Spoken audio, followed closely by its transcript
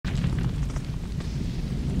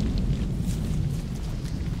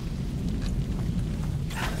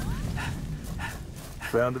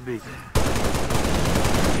Found the beacon.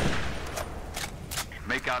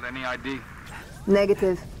 Make out any ID?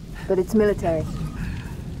 Negative, but it's military.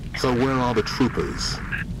 So where are the troopers?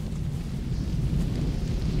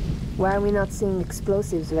 Why are we not seeing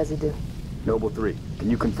explosives residue? Noble 3, can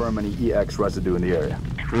you confirm any EX residue in the area?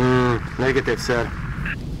 Negative, sir.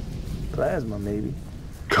 Plasma, maybe.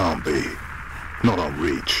 Can't be. Not on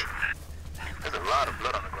reach. There's a lot of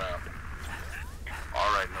blood on the ground.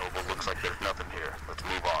 All right, Noble, looks like there's nothing here. Let's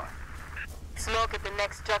move on. Smoke at the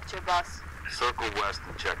next structure, boss. Circle west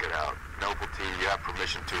and check it out. Noble team, you have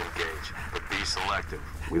permission to engage, but be selective.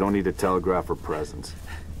 We don't need to telegraph our presence.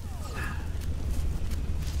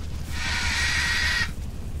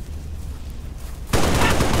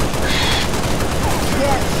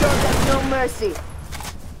 Yeah, show them no mercy.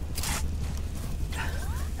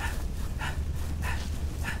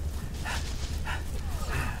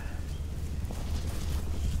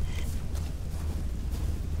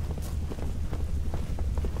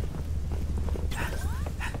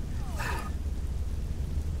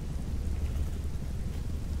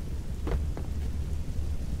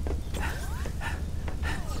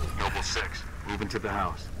 Noble 6, move into the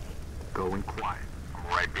house. Go in quiet. I'm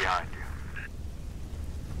right behind you.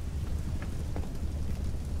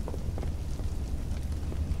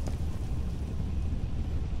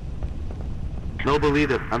 Noble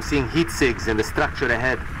leader, I'm seeing heat sigs in the structure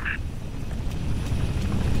ahead.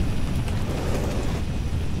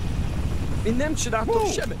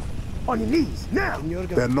 On your knees, now!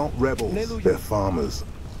 They're not rebels. They're farmers.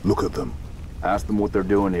 Look at them. Ask them what they're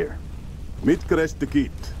doing here.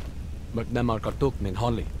 Mitkreshtikit. McNamar Kartuk min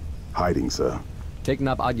Honley. Hiding, sir.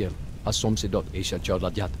 Teknab Agil, Asomsidot Asia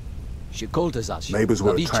Jorladyat. She called us. Neighbors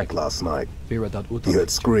were attacked last night. He heard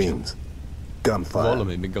screams.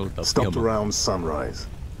 Gunfire. Stopped around sunrise.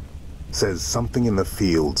 Says something in the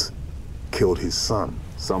fields killed his son.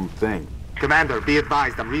 Something. Commander, be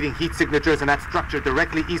advised, I'm reading heat signatures in that structure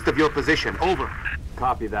directly east of your position. Over.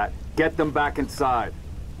 Copy that. Get them back inside.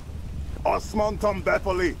 Osman Tom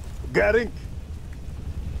Bepoli. Gering.